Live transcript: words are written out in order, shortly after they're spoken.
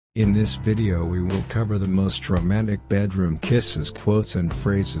In this video we will cover the most romantic bedroom kisses, quotes and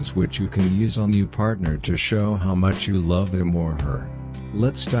phrases which you can use on your partner to show how much you love him or her.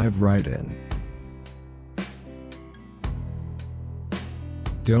 Let's dive right in.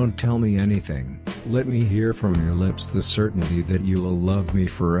 Don't tell me anything, let me hear from your lips the certainty that you will love me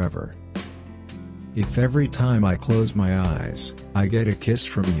forever. If every time I close my eyes, I get a kiss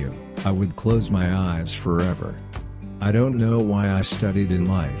from you, I would close my eyes forever. I don't know why I studied in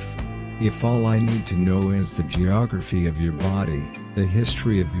life. If all I need to know is the geography of your body, the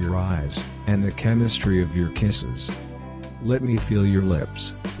history of your eyes, and the chemistry of your kisses. Let me feel your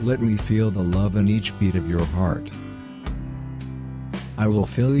lips, let me feel the love in each beat of your heart. I will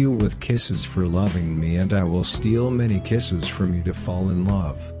fill you with kisses for loving me, and I will steal many kisses from you to fall in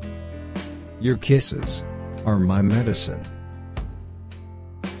love. Your kisses are my medicine.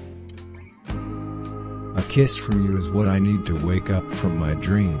 A kiss from you is what I need to wake up from my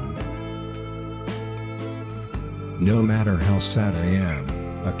dream. No matter how sad I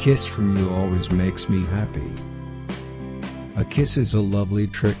am, a kiss from you always makes me happy. A kiss is a lovely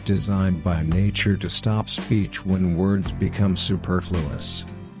trick designed by nature to stop speech when words become superfluous.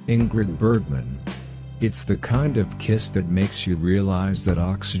 Ingrid Bergman. It's the kind of kiss that makes you realize that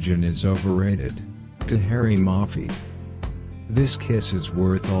oxygen is overrated. To Harry Mafi. This kiss is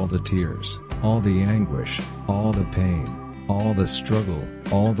worth all the tears, all the anguish, all the pain, all the struggle,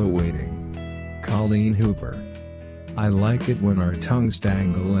 all the waiting. Colleen Hoover. I like it when our tongues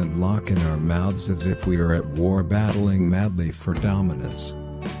dangle and lock in our mouths as if we are at war, battling madly for dominance.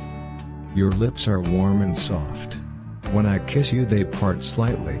 Your lips are warm and soft. When I kiss you they part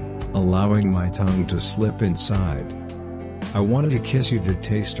slightly, allowing my tongue to slip inside. I wanted to kiss you to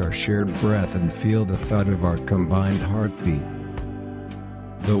taste our shared breath and feel the thud of our combined heartbeat.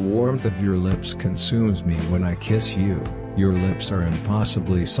 The warmth of your lips consumes me when I kiss you, your lips are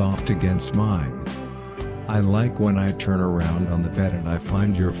impossibly soft against mine. I like when I turn around on the bed and I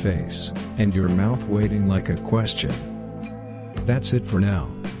find your face, and your mouth waiting like a question. That's it for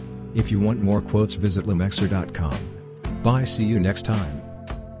now. If you want more quotes visit lemexer.com. Bye, see you next time.